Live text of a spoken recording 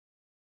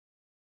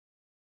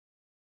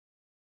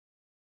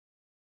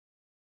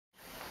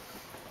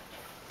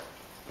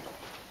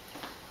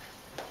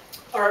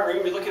All right, we're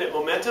going to be looking at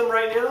momentum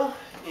right now,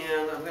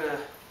 and I'm going to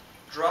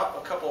drop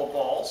a couple of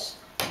balls,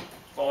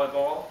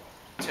 volleyball,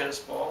 tennis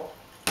ball,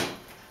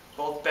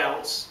 both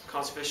bounce,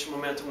 conservation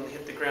momentum when they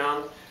hit the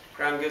ground.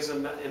 Ground gives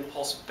them an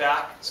impulse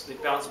back, so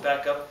they bounce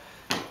back up.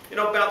 They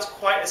don't bounce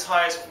quite as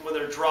high as when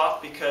they're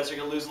dropped because they're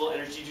going to lose a little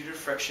energy due to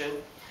friction.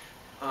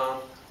 The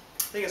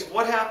thing is,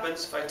 what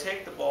happens if I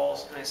take the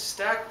balls and I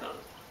stack them?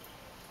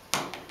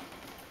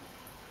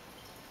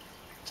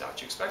 Is that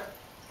what you expect?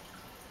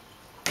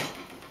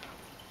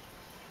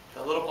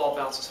 The little ball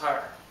bounces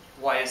higher.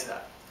 Why is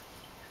that?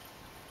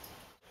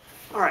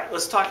 All right,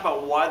 let's talk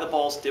about why the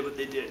balls did what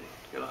they did.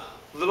 You got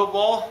a little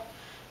ball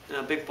and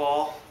a big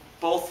ball,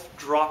 both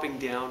dropping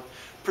down,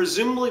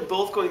 presumably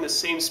both going the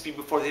same speed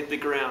before they hit the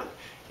ground.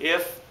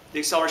 If the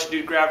acceleration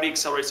due to gravity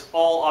accelerates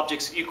all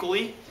objects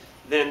equally,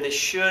 then they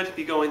should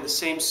be going the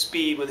same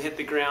speed when they hit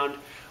the ground,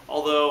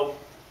 although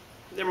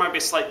there might be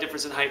a slight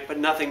difference in height, but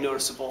nothing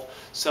noticeable.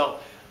 So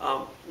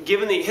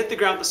given they hit the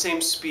ground at the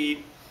same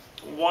speed,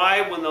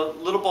 why, when the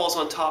little ball is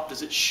on top,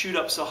 does it shoot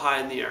up so high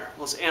in the air?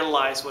 Let's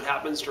analyze what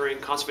happens during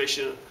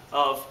conservation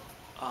of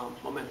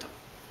momentum.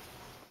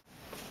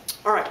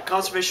 All right,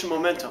 conservation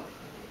momentum.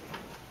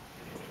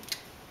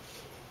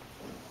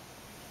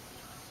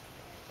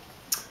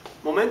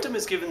 Momentum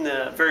is given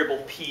the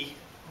variable p,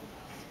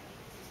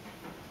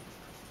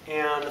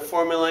 and the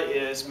formula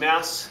is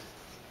mass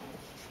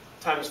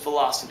times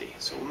velocity.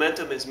 So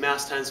momentum is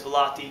mass times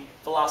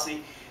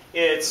velocity.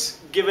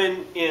 It's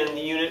given in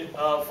the unit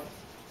of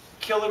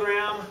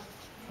kilogram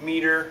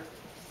meter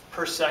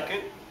per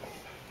second,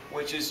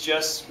 which is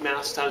just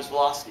mass times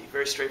velocity.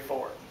 Very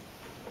straightforward.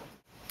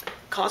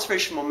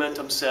 Conservation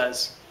momentum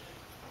says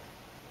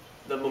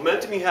the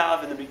momentum you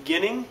have in the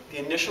beginning, the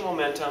initial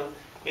momentum,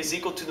 is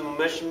equal to the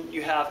momentum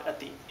you have at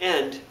the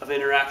end of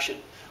interaction,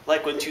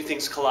 like when two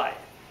things collide.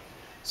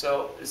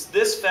 So it's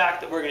this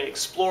fact that we're going to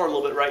explore a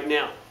little bit right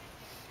now.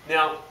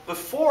 Now,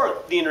 before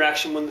the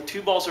interaction, when the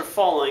two balls are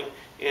falling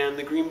and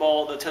the green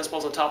ball, the tennis ball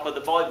is on top of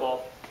the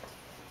volleyball,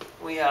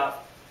 we have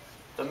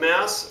the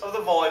mass of the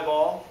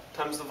volleyball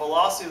times the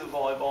velocity of the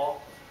volleyball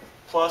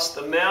plus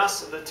the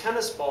mass of the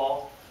tennis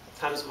ball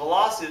times the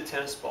velocity of the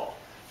tennis ball.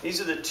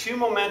 These are the two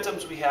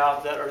momentums we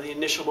have that are the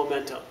initial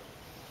momentum.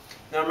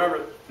 Now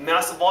remember, the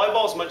mass of the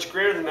volleyball is much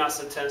greater than the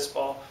mass of the tennis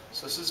ball,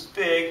 so this is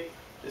big,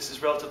 this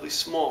is relatively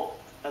small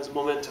as a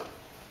momentum.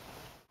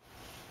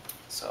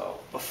 So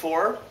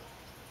before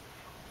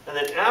and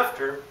then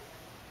after,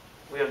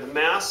 we have the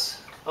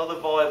mass of the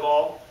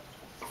volleyball,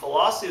 the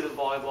velocity of the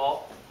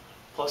volleyball,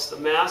 plus the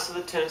mass of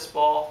the tennis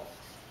ball,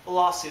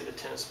 velocity of the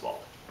tennis ball.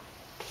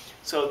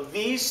 So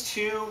these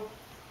two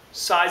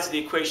sides of the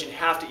equation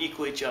have to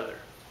equal each other.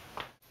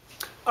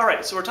 All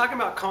right, so we're talking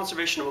about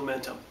conservation of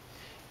momentum.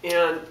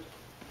 And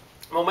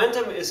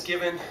momentum is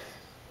given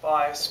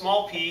by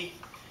small p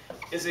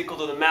is equal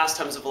to the mass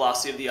times the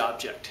velocity of the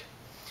object.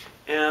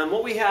 And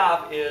what we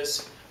have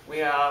is we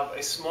have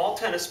a small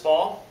tennis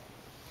ball,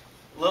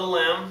 little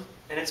m,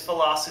 and its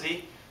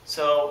velocity.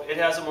 So it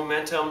has a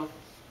momentum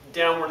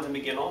downward in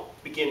the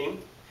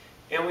beginning.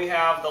 And we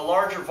have the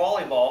larger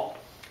volleyball,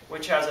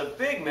 which has a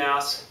big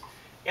mass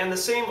and the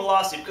same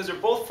velocity. Because they're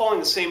both falling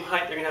the same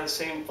height, they're going to have the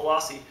same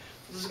velocity.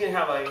 This is going to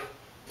have a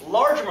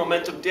larger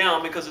momentum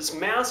down because its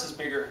mass is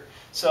bigger.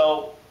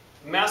 So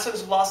mass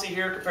times velocity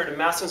here compared to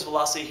mass times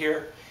velocity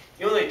here,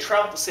 even though they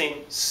travel at the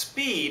same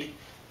speed,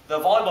 the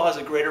volleyball has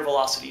a greater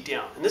velocity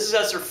down. And this is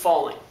as they're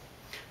falling.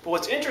 But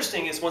what's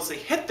interesting is once they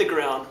hit the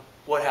ground,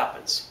 what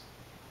happens?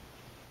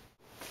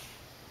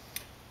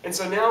 And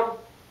so now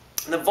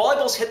the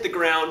volleyball's hit the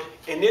ground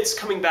and it's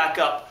coming back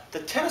up.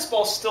 The tennis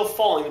ball's still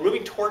falling, they're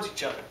moving towards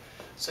each other.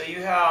 So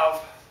you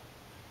have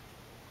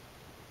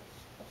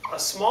a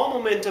small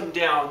momentum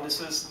down. This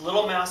is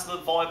little mass of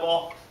the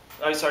volleyball,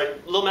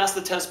 little mass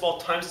of the tennis ball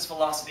times its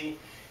velocity.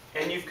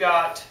 And you've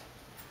got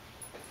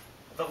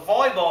the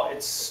volleyball,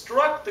 it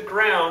struck the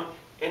ground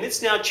and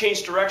it's now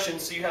changed direction.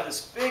 So you have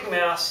this big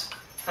mass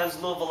times a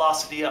little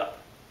velocity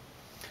up.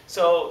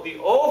 So the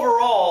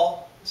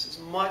overall, this is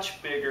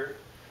much bigger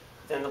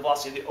than the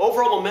velocity. The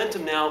overall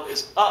momentum now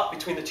is up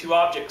between the two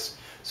objects.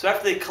 So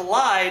after they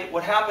collide,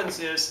 what happens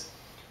is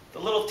the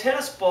little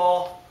tennis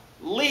ball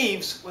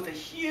leaves with a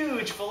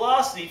huge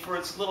velocity for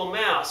its little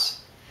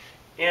mass.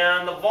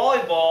 And the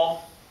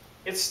volleyball,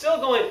 it's still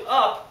going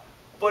up,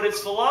 but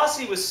its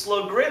velocity was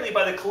slowed greatly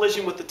by the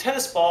collision with the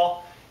tennis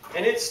ball,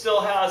 and it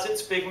still has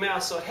its big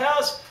mass. So it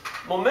has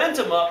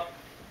momentum up,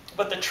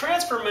 but the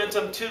transfer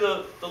momentum to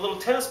the little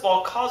tennis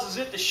ball causes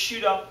it to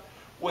shoot up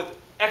with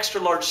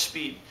extra large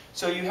speed.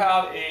 So you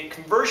have a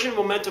conversion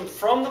momentum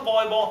from the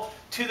volleyball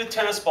to the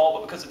tennis ball,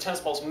 but because the tennis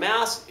ball's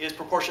mass is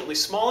proportionately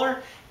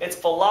smaller, its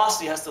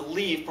velocity has to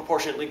leave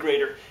proportionately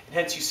greater, and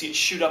hence you see it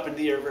shoot up into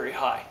the air very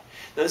high.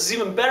 Now this is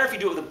even better if you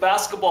do it with a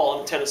basketball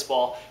and a tennis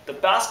ball. The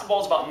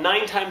basketball is about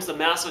 9 times the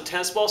mass of a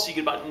tennis ball, so you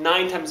get about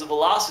 9 times the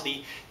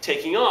velocity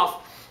taking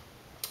off.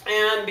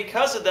 And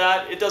because of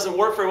that, it doesn't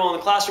work very well in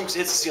the classroom because it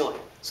hits the ceiling.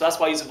 So that's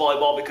why I use a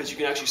volleyball, because you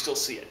can actually still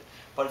see it.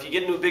 But if you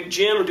get into a big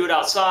gym or do it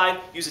outside,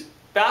 use a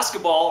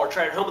basketball or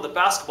try it at home with a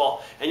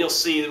basketball, and you'll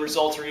see the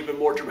results are even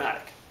more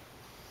dramatic.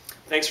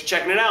 Thanks for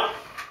checking it out.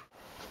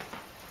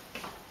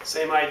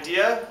 Same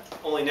idea,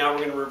 only now we're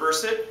going to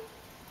reverse it.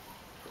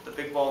 Put the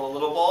big ball in the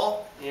little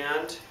ball,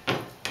 and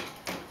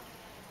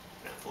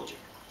fooled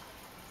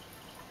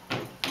you.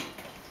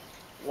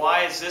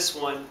 Why is this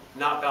one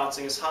not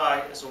bouncing as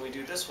high as when we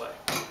do this way?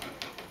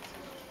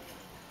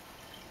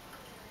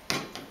 You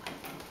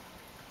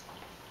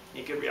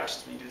get good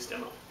reactions when you do this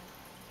demo.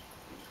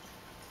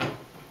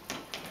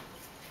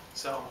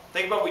 So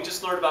think about what we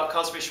just learned about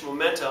conservation of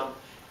momentum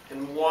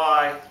and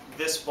why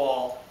this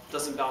ball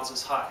doesn't bounce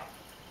as high.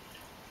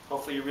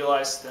 Hopefully you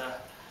realize the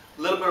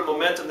little bit of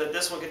momentum that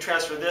this one can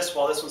transfer this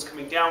while this one's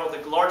coming down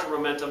with a larger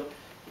momentum.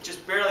 It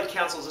just barely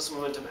cancels this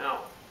momentum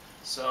out.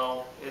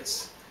 So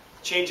it's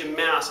change in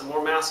mass, a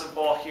more massive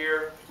ball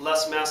here,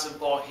 less massive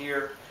ball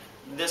here.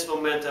 This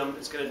momentum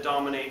is going to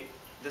dominate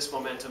this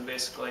momentum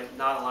basically,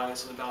 not allowing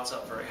this one to bounce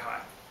up very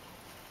high.